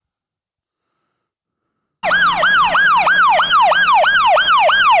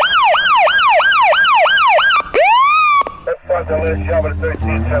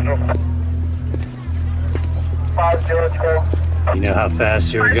You know how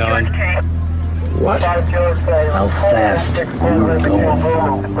fast you were going? What? How fast you were going?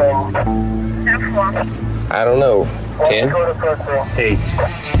 I don't know. 10? 8.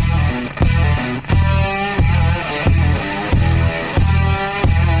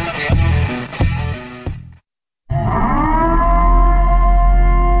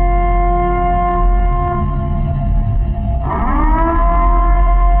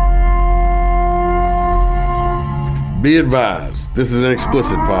 Be advised, this is an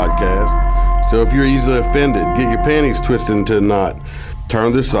explicit podcast, so if you're easily offended, get your panties twisted into a knot,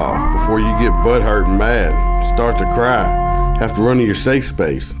 turn this off before you get butthurt and mad, start to cry, have to run to your safe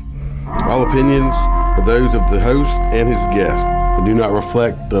space. All opinions are those of the host and his guest, and do not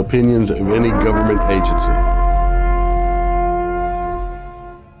reflect the opinions of any government agency.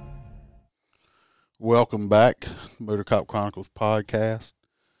 Welcome back, Motor Cop Chronicles podcast.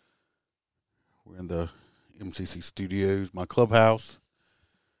 We're in the MCC Studios, my clubhouse.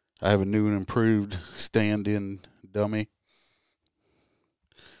 I have a new and improved stand-in dummy.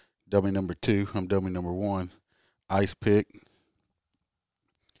 Dummy number 2. I'm dummy number 1. Ice Pick.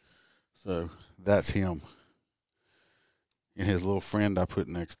 So that's him. And his little friend I put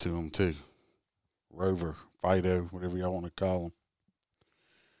next to him too. Rover, Fido, whatever y'all want to call him.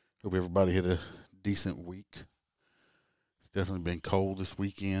 Hope everybody had a decent week. It's definitely been cold this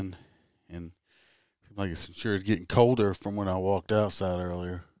weekend. And like it's sure it's getting colder from when I walked outside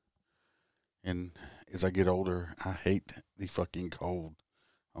earlier. And as I get older, I hate the fucking cold.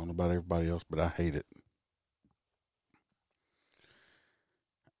 I don't know about everybody else, but I hate it.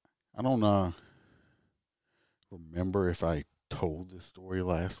 I don't remember if I told this story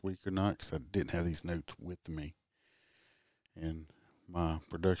last week or not, because I didn't have these notes with me. And my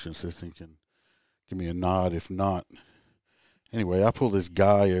production assistant can give me a nod if not. Anyway, I pulled this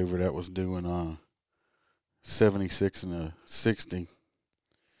guy over that was doing 76 and a 60.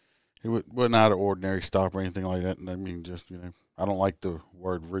 It wasn't out of ordinary stop or anything like that. I mean, just, I don't like the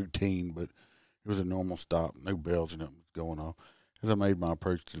word routine, but it was a normal stop. No bells or nothing was going off. As I made my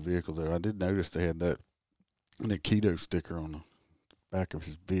approach to the vehicle, though, I did notice they had that Aikido sticker on the back of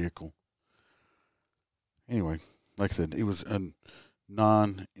his vehicle. Anyway, like I said, it was a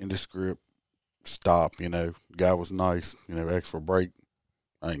non-indescript stop, Guy was nice, asked for a break.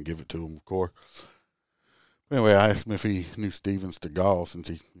 I didn't give it to him, of course. Anyway, I asked him if he knew Steven Seagal, since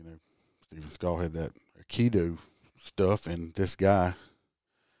he, Steven Seagal had that Aikido stuff, and this guy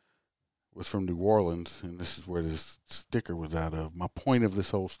was from New Orleans, and this is where this sticker was out of. My point of this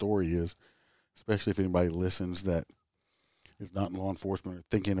whole story is, especially if anybody listens that is not in law enforcement or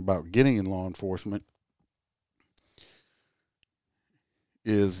thinking about getting in law enforcement,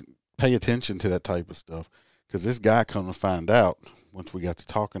 is pay attention to that type of stuff. Because this guy, come to find out, once we got to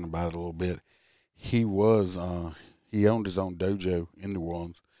talking about it a little bit, he was, he owned his own dojo in New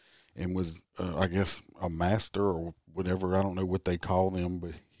Orleans and was, I guess, a master or whatever. I don't know what they call them,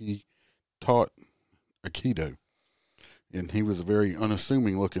 but he taught Aikido. And he was a very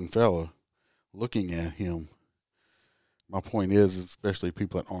unassuming looking fella looking at him. My point is, especially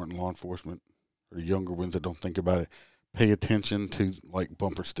people that aren't in law enforcement or the younger ones that don't think about it, pay attention to like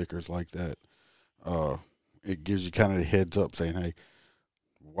bumper stickers like that. It gives you kind of the heads up saying, hey,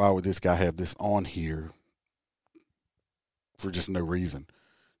 why would this guy have this on here for just no reason?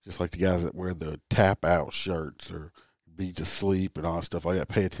 Just like the guys that wear the tap out shirts or beat to sleep and all that stuff like that.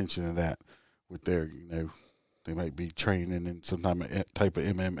 Pay attention to that with their, they might be training in some type of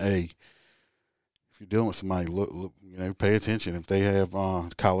MMA. If you're dealing with somebody, look, pay attention. If they have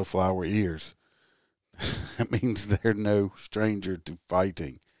cauliflower ears, that means they're no stranger to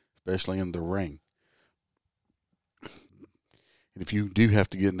fighting, especially in the ring. And if you do have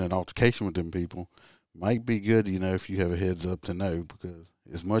to get in an altercation with them people, might be good, if you have a heads up to know, because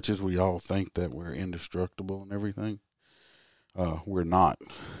as much as we all think that we're indestructible and everything, we're not.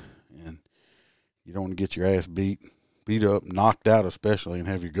 And you don't want to get your ass beat up, knocked out especially, and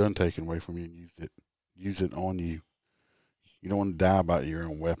have your gun taken away from you and use it on you. You don't want to die by your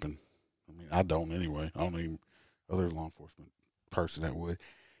own weapon. I mean, I don't anyway. I don't even other law enforcement person that would.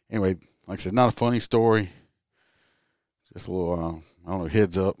 Anyway, like I said, not a funny story. Just a little,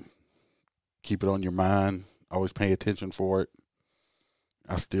 heads up. Keep it on your mind. Always pay attention for it.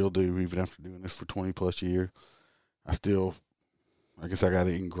 I still do, even after doing this for 20 plus years. I guess I got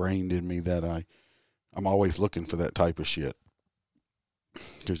it ingrained in me that I'm always looking for that type of shit.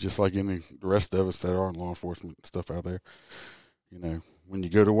 Because just like the rest of us that are in law enforcement stuff out there, when you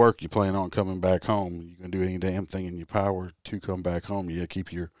go to work, you plan on coming back home. You're going to do any damn thing in your power to come back home. You got to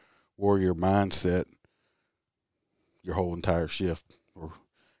keep your warrior mindset your whole entire shift, or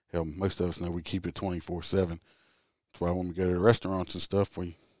Hell, most of us know we keep it 24/7. That's why when we go to the restaurants and stuff,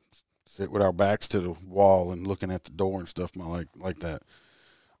 we sit with our backs to the wall and looking at the door and stuff like that.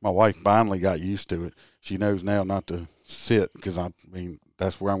 My wife finally got used to it. She knows now not to sit because, I mean,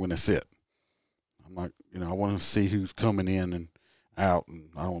 that's where I'm going to sit. I'm like, I want to see who's coming in and out, and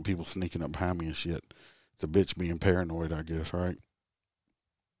I don't want people sneaking up behind me and shit. It's a bitch being paranoid, I guess, right?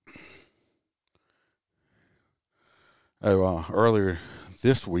 Oh, earlier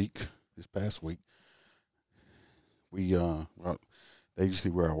this past week, we, well, the agency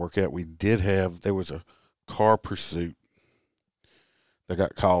where I work at, there was a car pursuit that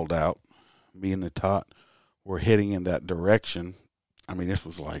got called out. Me and the tot were heading in that direction. I mean, this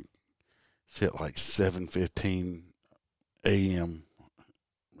was like 7:15 a.m.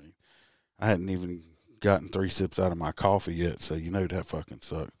 I mean, I hadn't even gotten 3 sips out of my coffee yet, so that fucking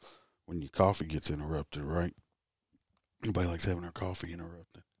sucks when your coffee gets interrupted, right? Nobody likes having their coffee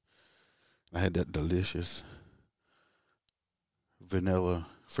interrupted. I had that delicious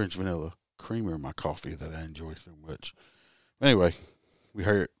French vanilla creamer in my coffee that I enjoy so much. Anyway, we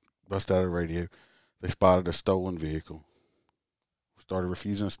heard it bust out of the radio. They spotted a stolen vehicle. Started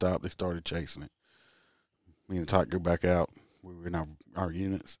refusing to stop. They started chasing it. Me and the tot go back out. We were in our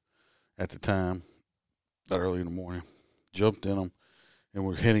units at the time, that early in the morning. Jumped in them, and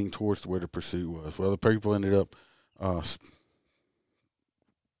we're heading towards where the pursuit was. Well, the people ended up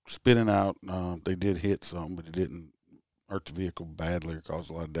spinning out. They did hit something, but it didn't hurt the vehicle badly or cause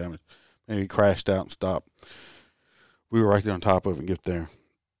a lot of damage. Maybe crashed out and stopped. We were right there on top of it and get there.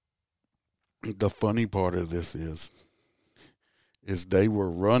 The funny part of this is they were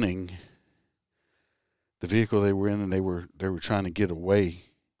running the vehicle they were in, and they were trying to get away.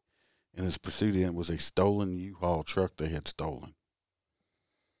 And this pursuit in was a stolen U-Haul truck they had stolen.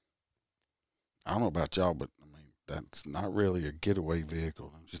 I don't know about y'all, but I mean, that's not really a getaway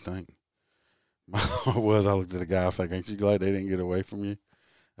vehicle, don't you think? I looked at the guy, I was like, ain't you glad they didn't get away from you?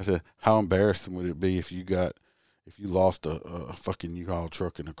 I said, how embarrassing would it be if you lost a fucking U-Haul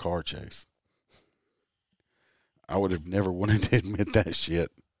truck in a car chase? I would have never wanted to admit that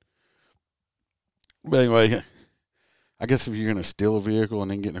shit. But anyway, I guess if you're going to steal a vehicle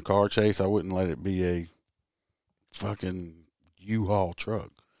and then get in a car chase, I wouldn't let it be a fucking U-Haul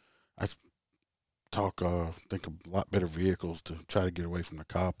truck. I think a lot better vehicles to try to get away from the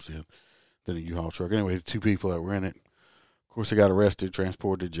cops in than a U-Haul truck. Anyway, the 2 people that were in it, of course, they got arrested,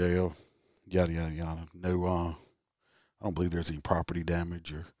 transported to jail, yada, yada, yada. No, I don't believe there's any property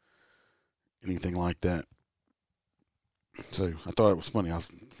damage or anything like that. So I thought it was funny.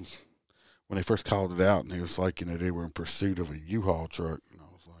 When they first called it out, and it was like, they were in pursuit of a U-Haul truck. And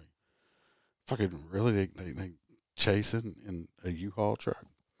I was like, fucking really? They chasing in a U-Haul truck?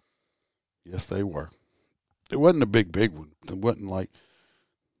 Yes, they were. It wasn't a big one. It wasn't like,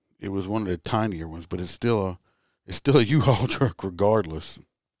 it was one of the tinier ones, but it's still a U-Haul truck regardless.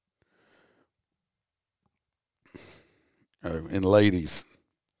 And ladies.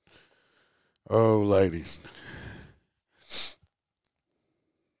 Oh, ladies.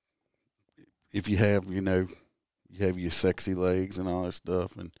 If you have, you have your sexy legs and all that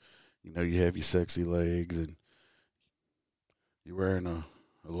stuff, and, you have your sexy legs, and you're wearing a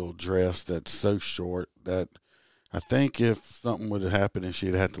little dress that's so short that I think if something would have happened and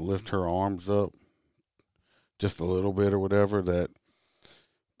she'd have to lift her arms up just a little bit or whatever, that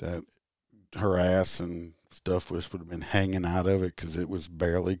her ass and stuff would have been hanging out of it because it was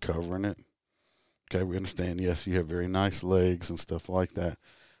barely covering it. Okay, we understand, yes, you have very nice legs and stuff like that,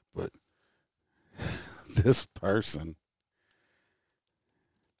 but this person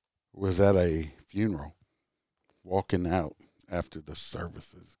was at a funeral walking out after the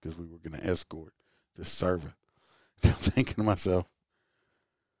services because we were going to escort this servant. I'm thinking to myself,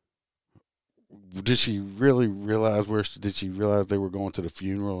 did she really realize did she realize they were going to the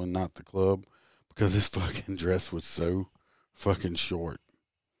funeral and not the club? Because this fucking dress was so fucking short.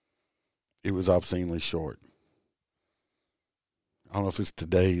 It was obscenely short. I don't know if it's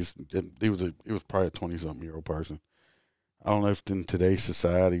today's. It was probably a 20-something-year-old person. I don't know if in today's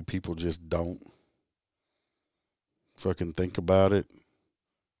society people just don't fucking think about it,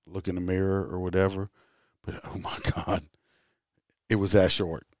 look in the mirror or whatever. But oh my God, it was that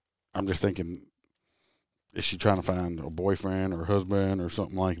short. I'm just thinking, is she trying to find a boyfriend or husband or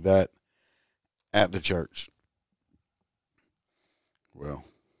something like that at the church? Well,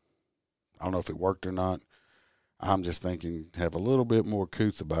 I don't know if it worked or not. I'm just thinking, have a little bit more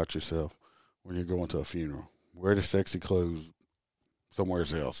couth about yourself when you're going to a funeral. Wear the sexy clothes somewhere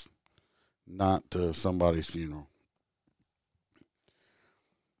else, not to somebody's funeral.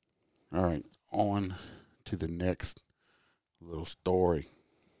 All right, on to the next little story.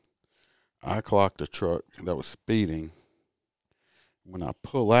 I clocked a truck that was speeding. When I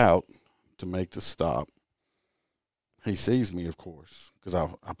pull out to make the stop, he sees me, of course, because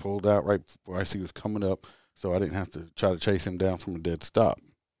I pulled out right before I see he was coming up, so I didn't have to try to chase him down from a dead stop.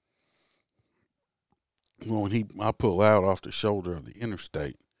 Well, when I pull out off the shoulder of the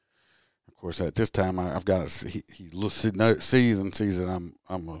interstate, of course, at this time I've got he sees that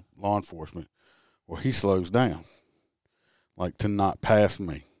I'm a law enforcement. Well, he slows down, like to not pass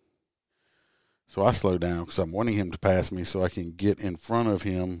me. So I slow down because I'm wanting him to pass me so I can get in front of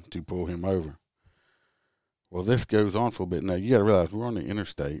him to pull him over. Well, this goes on for a bit. Now, you got to realize we're on the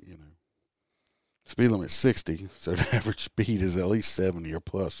interstate, Speed limit's 60, so the average speed is at least 70 or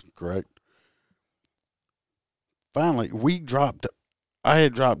plus, correct? Finally, I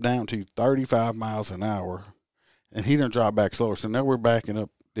had dropped down to 35 miles an hour, and he done dropped back slower. So now we're backing up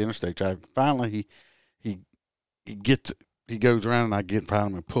the interstate traffic. Finally, he goes around, and I get in front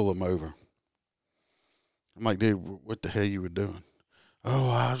of him and pull him over. I'm like, dude, what the hell you were doing? Oh,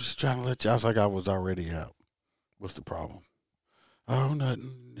 I was just trying to let you. I was like, I was already out. What's the problem? Oh,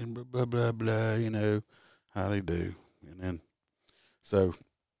 nothing, and blah, blah, blah, how they do. And then, so,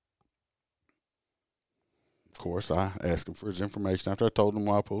 of course, I asked him for his information after I told him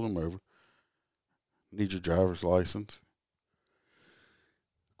why I pulled him over. Need your driver's license.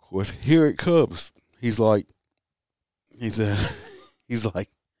 Of course, here it comes. He said,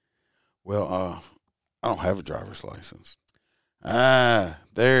 well, I don't have a driver's license. Ah,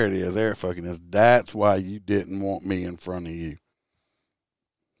 there it is. There it fucking is. That's why you didn't want me in front of you.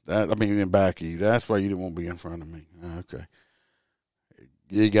 In back of you. That's why you didn't want to be in front of me. Okay.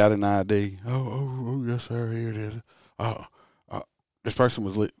 You got an ID? Oh, yes, sir. Here it is. This person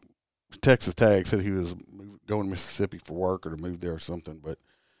was Texas tag, said he was going to Mississippi for work or to move there or something. But,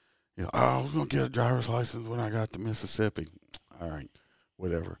 I was going to get a driver's license when I got to Mississippi. All right,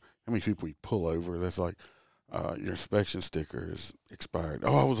 whatever. How many people you pull over? That's like, your inspection sticker is expired.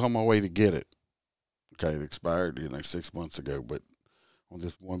 Oh, I was on my way to get it. Okay, it expired 6 months ago, but on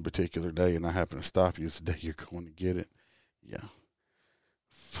this one particular day, and I happen to stop you, it's the day you're going to get it. Yeah.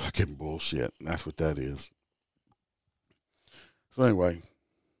 Fucking bullshit. That's what that is. So anyway,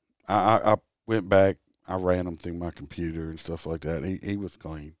 I went back. I ran him through my computer and stuff like that. He was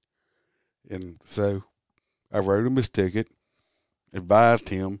clean. And so I wrote him his ticket, advised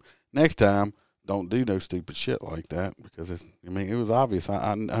him, next time, don't do no stupid shit like that, because it was obvious.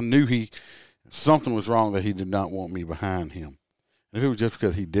 I knew something was wrong that he did not want me behind him. And if it was just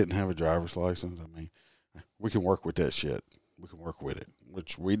because he didn't have a driver's license, we can work with that shit. We can work with it,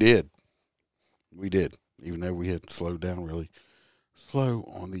 which we did. We did, even though we had slowed down really slow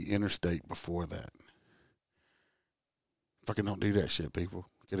on the interstate before that. Fucking don't do that shit, people.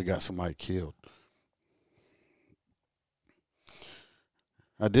 Could have got somebody killed.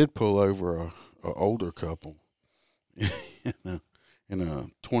 I did pull over a older couple in a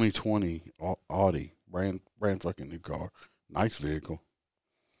 2020 Audi, brand fucking new car, nice vehicle.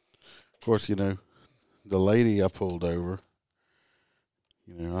 Of course, the lady I pulled over,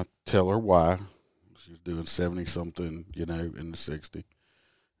 I tell her why. She was doing 70 something, in the 60.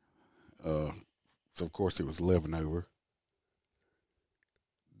 So of course it was 11 over.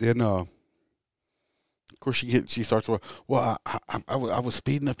 Then of course she starts with, well, I was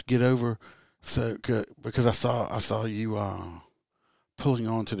speeding up to get over, so because I saw you pulling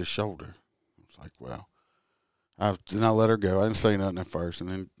onto the shoulder. It's like, well, then I let her go. I didn't say nothing at first, and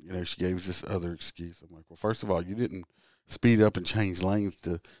then she gave us this other excuse. I'm like, well, first of all, you didn't speed up and change lanes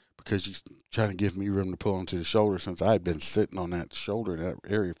because you're trying to give me room to pull onto the shoulder, since I had been sitting on that shoulder in that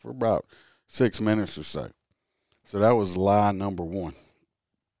area for about 6 minutes or so. So that was lie number one.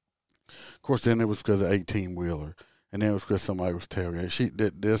 Of course, then it was because of 18-wheeler, and then it was because somebody was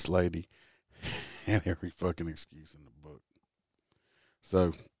tailgating. This lady had every fucking excuse in the book.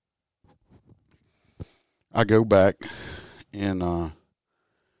 So I go back and to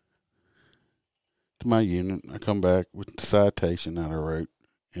my unit. I come back with the citation that I wrote,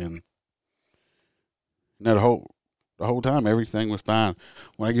 and the whole time everything was fine.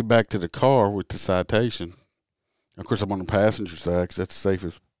 When I get back to the car with the citation, of course I'm on the passenger side because that's the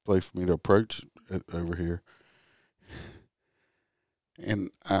safest place for me to approach it over here.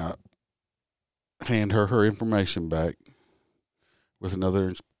 And I hand her information back with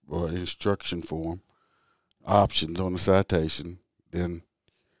another instruction form, options on the citation. Then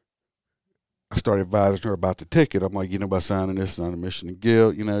I started advising her about the ticket. I'm like, by signing this, it's not a admission of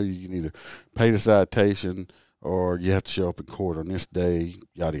guilt. You can either pay the citation or you have to show up in court on this day,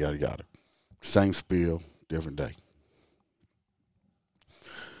 yada, yada, yada. Same spiel, different day.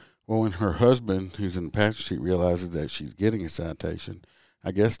 Well, when her husband, who's in the passenger seat, realizes that she's getting a citation,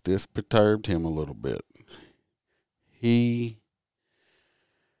 I guess this perturbed him a little bit. He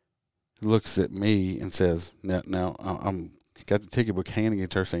looks at me and says, now I'm got the ticket book handing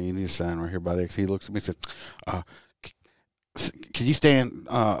it to her saying, you need to sign right here by X. He looks at me and says, can you stand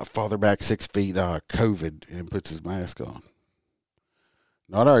farther back 6 feet, COVID, and puts his mask on.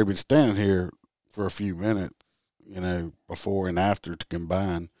 Now, I'd already been standing here for a few minutes, before and after to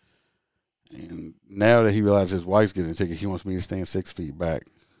combine. And now that he realizes his wife's getting a ticket, he wants me to stand 6 feet back.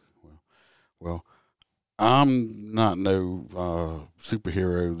 Well, I'm not no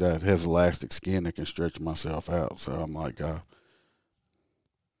superhero that has elastic skin that can stretch myself out. So I'm like, I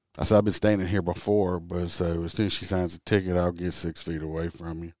said, I've been standing here before, but so as soon as she signs the ticket, I'll get 6 feet away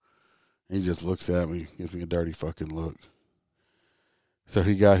from you. And he just looks at me, gives me a dirty fucking look. So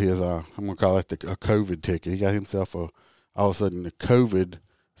he got his, I'm going to call it a COVID ticket. He got himself all of a sudden the COVID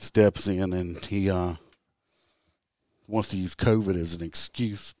steps in, and he wants to use COVID as an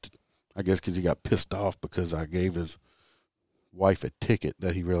excuse, I guess because he got pissed off because I gave his wife a ticket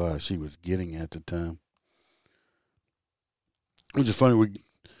that he realized she was getting at the time. Which is funny,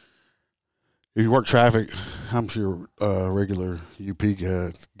 if you work traffic, I'm sure regular UP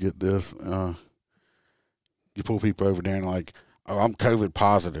guys get this. You pull people over there and like, oh, I'm COVID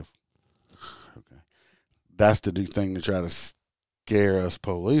positive. Okay. That's the new thing to try to scare us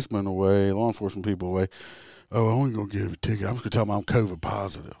policemen away, law enforcement people away. Oh, I'm only going to give a ticket. I'm just going to tell them I'm COVID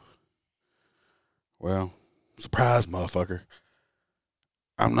positive. Well, surprise, motherfucker.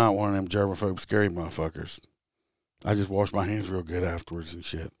 I'm not one of them germaphobe, scary motherfuckers. I just wash my hands real good afterwards and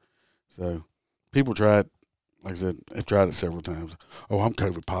shit. So, people try it, like I said, I've tried it several times. Oh, I'm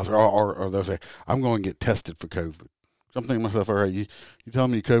COVID positive. Or they'll say, I'm going to get tested for COVID. So I'm thinking to myself, all right, you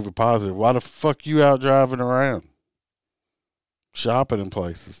telling me you're COVID positive. Why the fuck you out driving around? Shopping in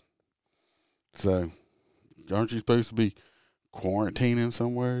places. So, aren't you supposed to be quarantining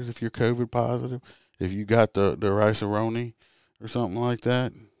somewhere if you're COVID positive? If you got the rice-a-roni or something like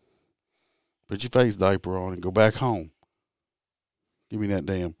that, put your face diaper on and go back home. Give me that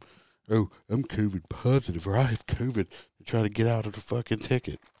damn, oh, I'm COVID positive, or I have COVID, to try to get out of the fucking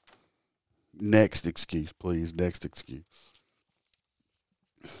ticket. Next excuse, please. Next excuse.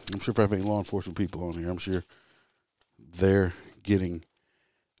 I'm sure if I have any law enforcement people on here, I'm sure they're getting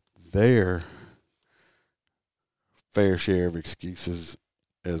their fair share of excuses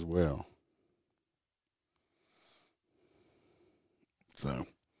as well. So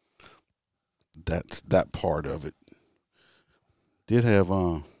that's that part of it. Did have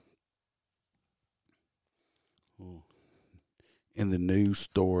in the news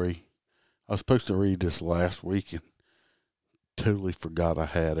story, I was supposed to read this last week and totally forgot I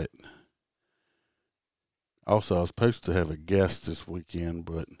had it. Also, I was supposed to have a guest this weekend,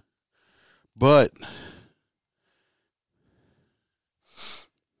 but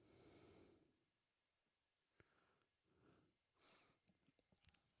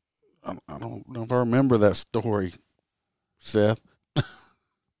I don't know if I remember that story, Seth. I'm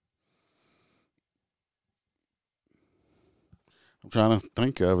trying to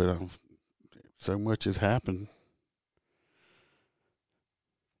think of it. So much has happened.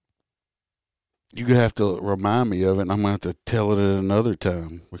 You're going to have to remind me of it, and I'm going to have to tell it at another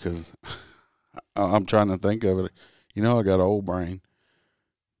time because I'm trying to think of it. I got an old brain.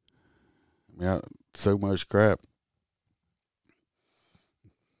 So much crap.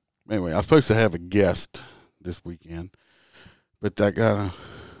 Anyway, I was supposed to have a guest this weekend, but that guy,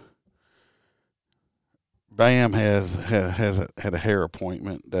 Bam had a hair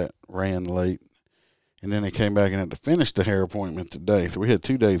appointment that ran late, and then they came back and had to finish the hair appointment today. So we had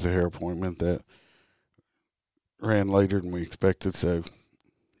 2 days of hair appointment that ran later than we expected. So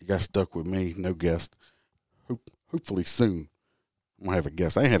he got stuck with me, no guest. Hopefully soon I'm gonna have a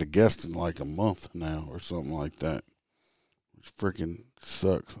guest. I ain't had a guest in like a month now or something like that. Which freaking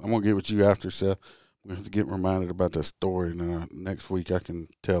sucks. I'm going to get with you after, Seth. I'm going to have to get reminded about that story, and then next week I can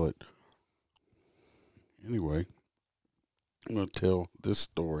tell it. Anyway, I'm going to tell this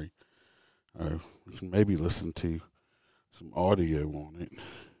story. We can maybe listen to some audio on it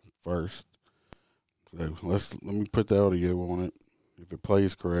first. So let me put the audio on it, if it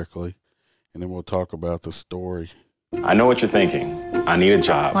plays correctly, and then we'll talk about the story. I know what you're thinking. I need a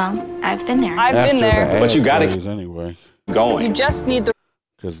job. Well, I've been there. After I've been there. But you gotta anyway. Going. You just need the.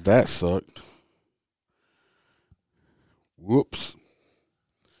 Because that sucked. Whoops.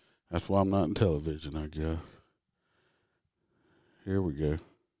 That's why I'm not in television, I guess. Here we go.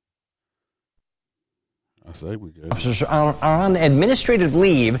 I say we go. Officers are on administrative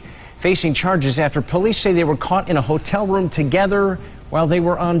leave, facing charges after police say they were caught in a hotel room together while they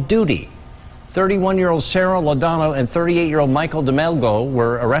were on duty. 31-year-old Sarah Lodano and 38-year-old Michael DeMelgo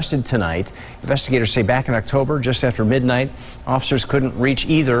were arrested tonight. Investigators say back in October, just after midnight, officers couldn't reach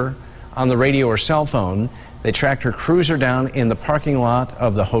either on the radio or cell phone. They tracked her cruiser down in the parking lot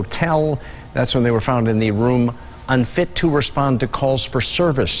of the hotel. That's when they were found in the room, unfit to respond to calls for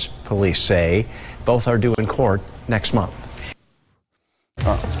service, police say. Both are due in court next month.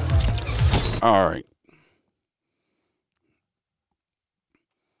 All right.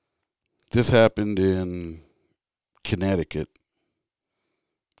 This happened in Connecticut.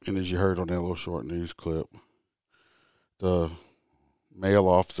 And as you heard on that little short news clip, the male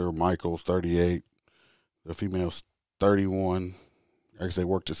officer, Michael's 38, the female's 31. I guess they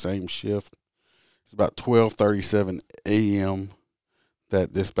worked the same shift. It's about 12:37 a.m.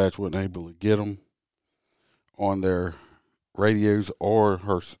 that dispatch wasn't able to get them on their radios or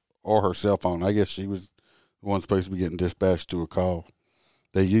her cell phone. I guess she was the one supposed to be getting dispatched to a call.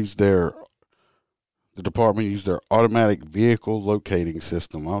 They used the department used their automatic vehicle locating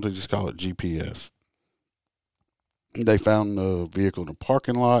system. Why don't they just call it GPS? They found the vehicle in the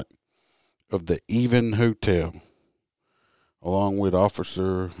parking lot of the Even Hotel, along with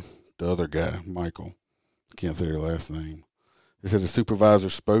the other guy, Michael. Can't say their last name. They said the supervisor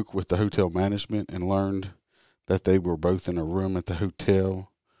spoke with the hotel management and learned that they were both in a room at the hotel.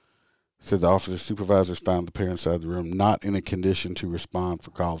 Said the officer supervisors found the pair inside the room not in a condition to respond for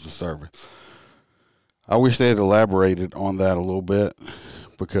calls of service. I wish they had elaborated on that a little bit,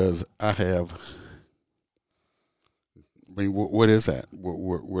 because I mean, what is that?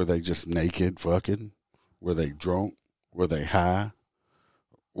 Were they just naked fucking? Were they drunk? Were they high?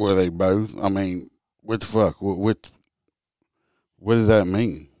 Were they both? I mean, what the fuck? What does that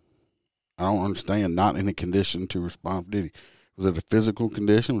mean? I don't understand. Not in a condition to respond for duty. Was it a physical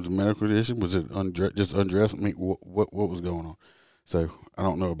condition? Was it a medical condition? Was it just undressed? I mean, what was going on? So I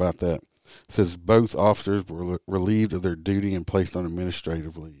don't know about that. It says both officers were relieved of their duty and placed on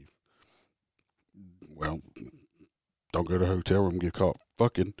administrative leave. Well, don't go to a hotel room and get caught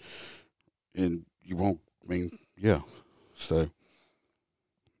fucking, and you won't. I mean, yeah. So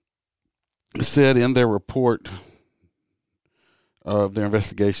it said in their report of their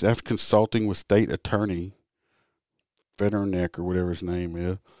investigation, after consulting with state attorney Federnick, or whatever his name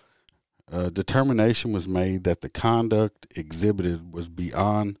is, determination was made that the conduct exhibited was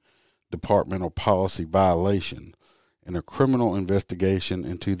beyond departmental policy violation, and a criminal investigation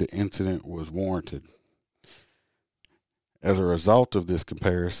into the incident was warranted. As a result of this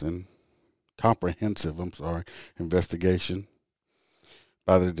comprehensive investigation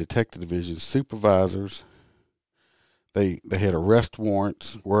by the detective division supervisors, they had arrest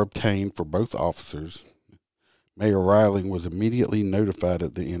warrants were obtained for both officers. Mayor Riley was immediately notified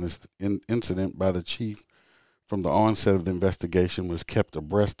of the incident by the chief. From the onset of the investigation, was kept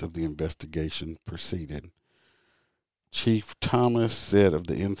abreast of the investigation proceeded. Chief Thomas said of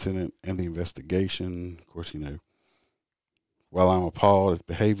the incident and the investigation, of course, while I'm appalled at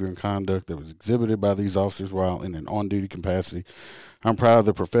behavior and conduct that was exhibited by these officers while in an on-duty capacity, I'm proud of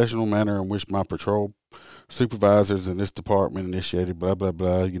the professional manner in which my patrol supervisors in this department initiated blah, blah,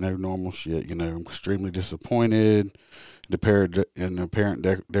 blah, normal shit. I'm extremely disappointed in the apparent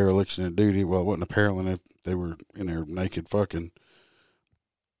dereliction of duty. Well, it wasn't apparent if they were in there naked fucking.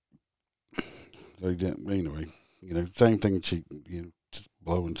 They didn't, anyway, same thing, just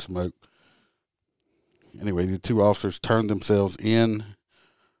blowing smoke. Anyway, the two officers turned themselves in.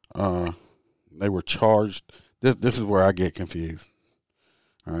 They were charged. This is where I get confused.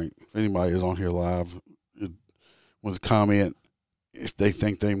 All right. If anybody is on here live, wants to comment if they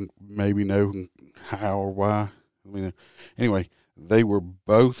think they maybe know how or why. Anyway, they were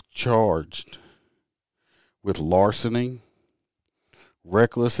both charged with larceny,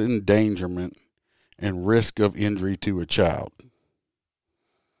 reckless endangerment, and risk of injury to a child.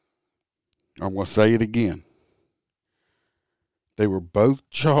 I'm going to say it again. They were both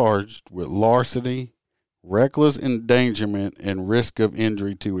charged with larceny, reckless endangerment, and risk of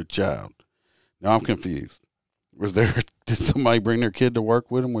injury to a child. Now I'm confused. Did somebody bring their kid to work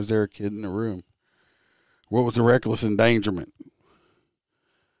with them? Was there a kid in the room? What was the reckless endangerment?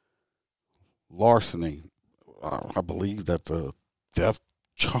 Larceny. I believe that's a theft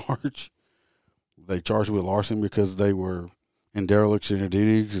charge. They charged with larceny because they were in dereliction of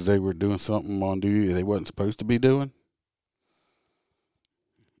duty, because they were doing something on duty they wasn't supposed to be doing.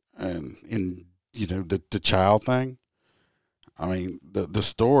 And the child thing. I mean, the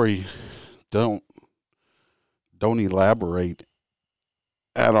story don't elaborate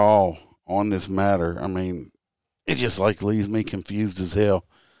at all on this matter. I mean, it just leaves me confused as hell.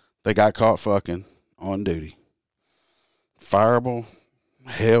 They got caught fucking on duty. Fireable?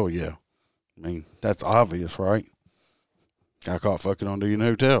 Hell yeah. I mean, that's obvious, right? Got caught fucking on duty in a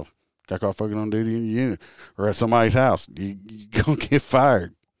hotel. Got caught fucking on duty in your unit or at somebody's house. You gonna get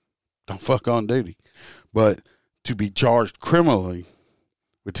fired. Don't fuck on duty. But to be charged criminally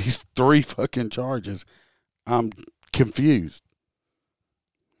with these 3 fucking charges, I'm confused.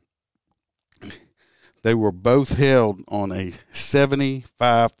 They were both held on a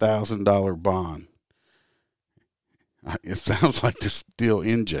 $75,000 bond. It sounds like they're still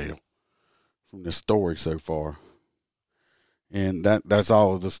in jail from the story so far. And that's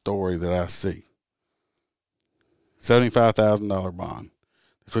all of the story that I see. $75,000 bond.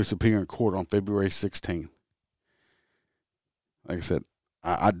 They're supposed to appear in court on February 16th. Like I said,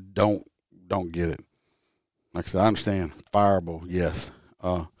 I don't get it. Like I said, I understand fireable, yes.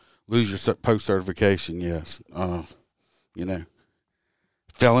 Lose your post certification, yes.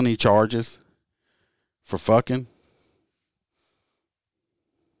 Felony charges for fucking.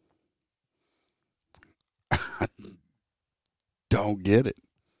 I don't get it.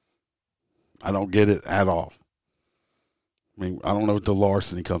 I don't get it at all. I mean, I don't know what the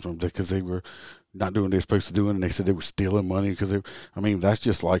larceny comes from, because they were not doing what they're supposed to do, and they said they were stealing money because that's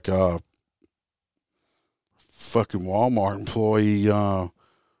just like a fucking Walmart employee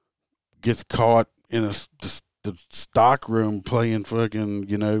gets caught in the stock room playing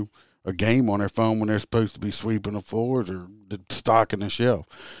fucking, a game on their phone when they're supposed to be sweeping the floors or stocking the shelf.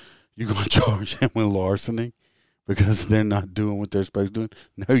 You're going to charge them with larceny because they're not doing what they're supposed to do?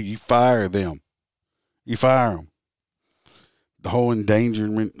 No, you fire them. You fire them. The whole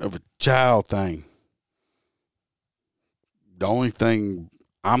endangerment of a child thing. The only thing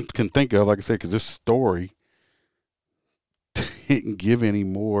I can think of, like I said, because this story didn't give any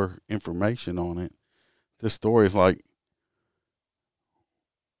more information on it. This story is like,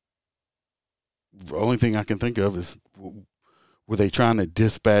 the only thing I can think of is, were they trying to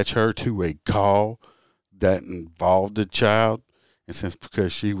dispatch her to a call that involved a child? And since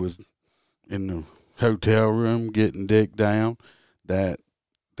because she was in the hotel room getting dicked down, that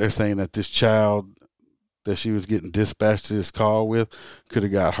they're saying that this child that she was getting dispatched to this call with could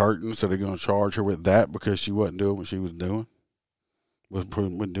have got hurt, and so they're going to charge her with that because she wasn't doing what she was doing,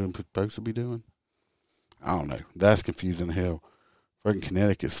 wasn't doing supposed to be doing. I don't know. That's confusing as hell. Fucking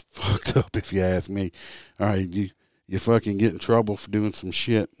Connecticut's fucked up, if you ask me. All right, you fucking get in trouble for doing some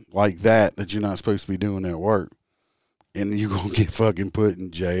shit like that you're not supposed to be doing at work, and you're going to get fucking put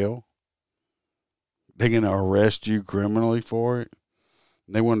in jail. They're going to arrest you criminally for it.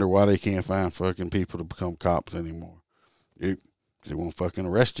 And they wonder why they can't find fucking people to become cops anymore. They won't fucking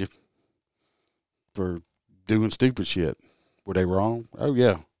arrest you for doing stupid shit. Were they wrong? Oh,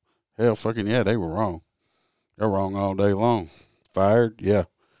 yeah. Hell, fucking yeah, they were wrong. They're wrong all day long. Fired? Yeah.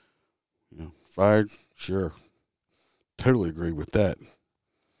 Fired? Sure. Totally agree with that.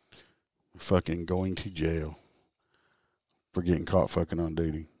 Fucking going to jail for getting caught fucking on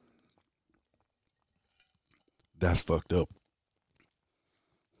duty. That's fucked up.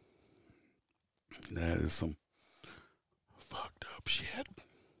 That is some fucked up shit.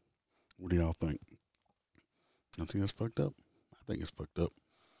 What do y'all think? You think that's fucked up? I think it's fucked up.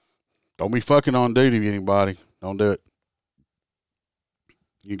 Don't be fucking on duty, anybody. Don't do it.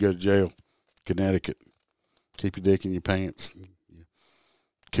 You go to jail. Connecticut. Keep your dick in your pants. Your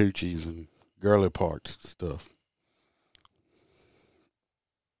coochies and girly parts and stuff.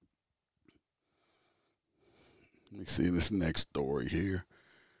 Let me see this next story here.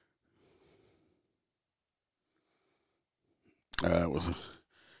 It was an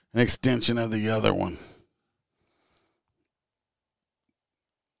extension of the other one.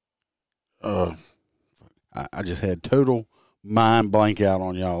 I just had total mind blank out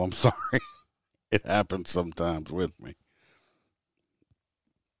on y'all. I'm sorry. It happens sometimes with me.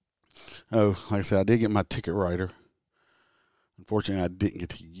 Oh, like I said, I did get my ticket writer. Unfortunately, I didn't get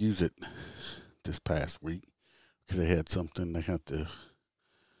to use it this past week because they had something they had to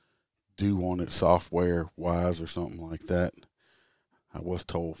do on it software-wise or something like that. I was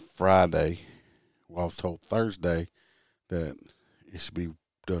told Friday. Well, I was told Thursday that it should be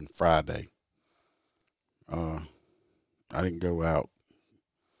done Friday. I didn't go out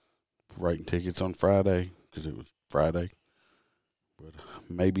writing tickets on Friday because it was Friday. But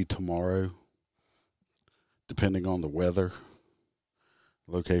maybe tomorrow, depending on the weather,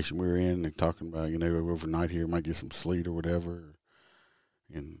 location we were in, they're talking about, overnight here, might get some sleet or whatever.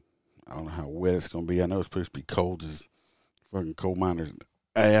 And I don't know how wet it's going to be. I know it's supposed to be cold as fucking coal miner's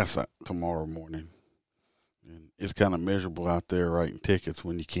ass tomorrow morning. And it's kind of miserable out there writing tickets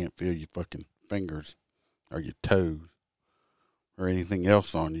when you can't feel your fucking fingers or your toes or anything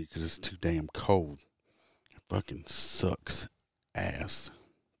else on you because it's too damn cold. It fucking sucks ass.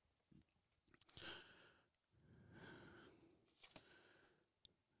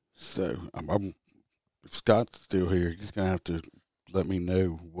 So if Scott's still here, he's gonna have to let me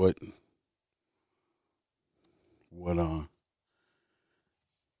know what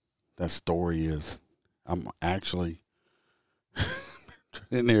that story is. I'm actually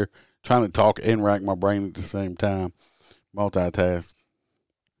in there trying to talk and rack my brain at the same time, multitask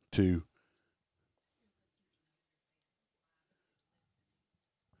to.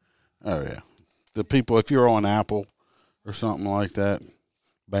 Oh yeah, the people. If you're on Apple or something like that,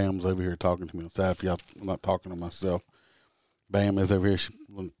 Bam's over here talking to me on side. If I'm not talking to myself, Bam is over here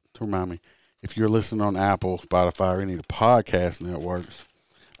to remind me. If you're listening on Apple, Spotify, or any of the podcast networks,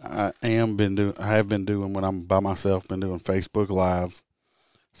 I have been doing when I'm by myself, been doing Facebook Live.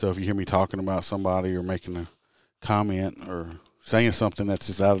 So if you hear me talking about somebody or making a comment or saying something that's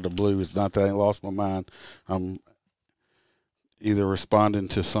just out of the blue, it's not that I lost my mind. I'm either responding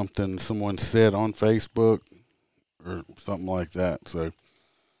to something someone said on Facebook or something like that. So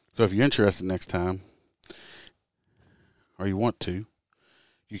if you're interested next time, or you want to,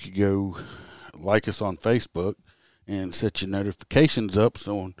 you could go like us on Facebook and set your notifications up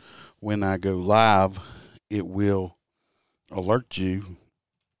so when I go live, it will alert you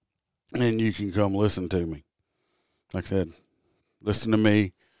and you can come listen to me. Like I said, listen to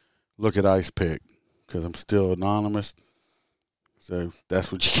me, look at Ice Pick, because I'm still anonymous. So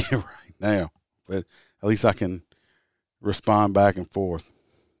that's what you get right now. But at least I can respond back and forth.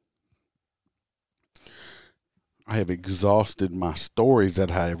 I have exhausted my stories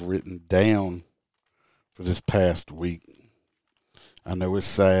that I have written down for this past week. I know it's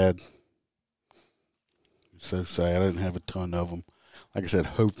sad. It's so sad. I didn't have a ton of them. Like I said,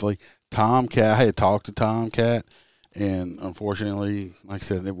 hopefully, Tomcat, I had talked to Tomcat, and unfortunately, like I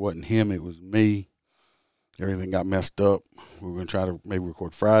said, it wasn't him, it was me. Everything got messed up. We were going to try to maybe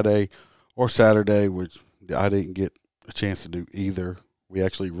record Friday or Saturday, which I didn't get a chance to do either. We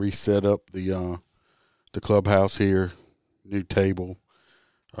actually reset up the clubhouse here, new table,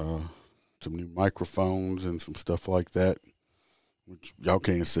 some new microphones and some stuff like that, which y'all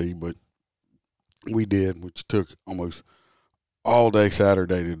can't see, but we did, which took almost all day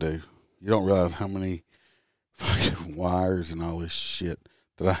Saturday to do. You don't realize how many fucking wires and all this shit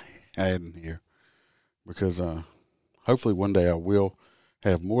that I had in here. Because hopefully one day I will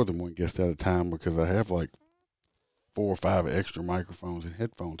have more than one guest at a time, because I have like 4 or 5 extra microphones and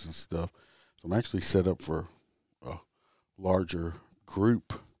headphones and stuff. So I'm actually set up for a larger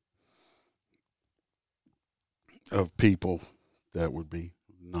group of people. That would be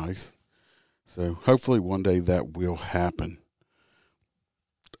nice. So hopefully one day that will happen.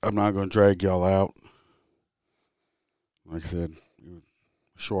 I'm not going to drag y'all out. Like I said, it was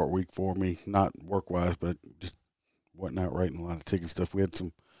a short week for me, not work-wise, but just wasn't out writing a lot of ticket stuff. We had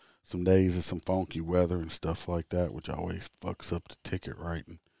some days of some funky weather and stuff like that, which always fucks up the ticket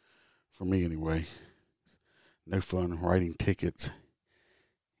writing. For me anyway. No fun writing tickets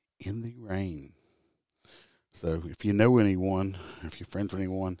in the rain. So if you know anyone, if you're friends with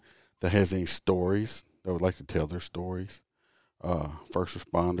anyone that has any stories, that would like to tell their stories, first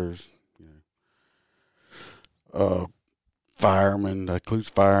responders, firemen, that includes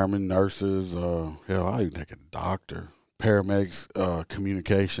firemen, nurses, hell, I even take a doctor, paramedics,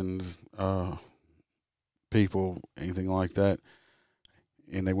 communications, people, anything like that,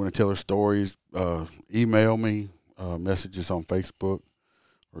 and they want to tell their stories, email me, messages on Facebook,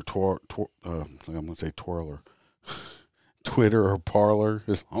 or I'm going to say Twirler, Twitter or Parler,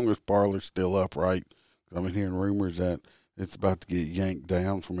 as long as Parler's still up, right? I've been hearing rumors that it's about to get yanked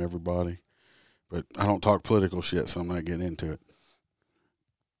down from everybody. But I don't talk political shit, so I'm not getting into it.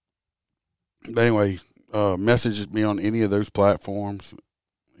 But anyway, message me on any of those platforms,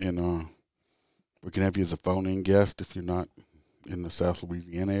 and we can have you as a phone-in guest if you're not in the South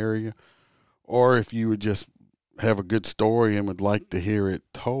Louisiana area. Or if you would just have a good story and would like to hear it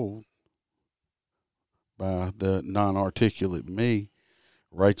told by the non-articulate me,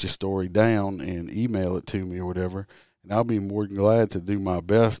 write your story down and email it to me or whatever, and I'll be more than glad to do my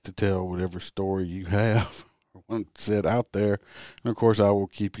best to tell whatever story you have or want said out there. And of course, I will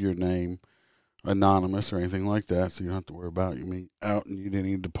keep your name anonymous or anything like that, so you don't have to worry about me out in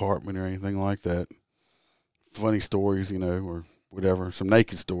any department or anything like that. Funny stories, or whatever. Some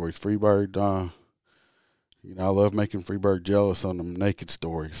naked stories. Freebird, I love making Freebird jealous on them naked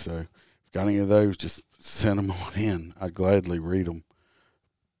stories. So if you got any of those, just send them on in. I'd gladly read them.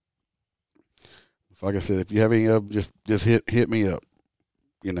 Like I said, if you have any of them, just hit me up.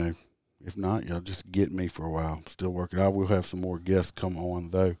 If not, y'all just get me for a while. I'm still working. I will have some more guests come on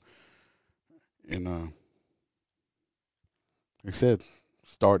though. And like I said,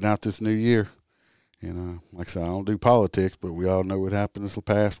 starting out this new year, And like I said, I don't do politics, but we all know what happened this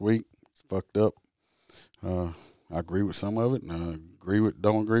past week. It's fucked up. I agree with some of it, and I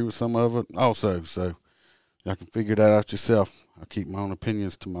don't agree with some of it also. So y'all can figure that out yourself. I keep my own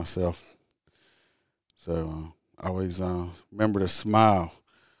opinions to myself. So always remember to smile,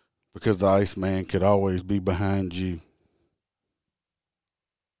 because the Iceman could always be behind you.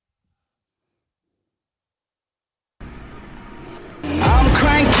 I'm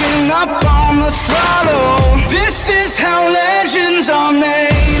cranking up on the throttle. This is how legends are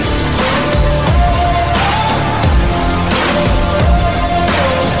made.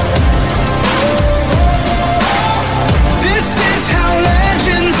 This is how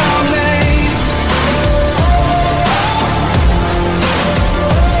legends are made.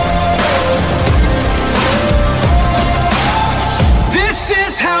 This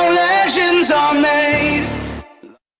is how legends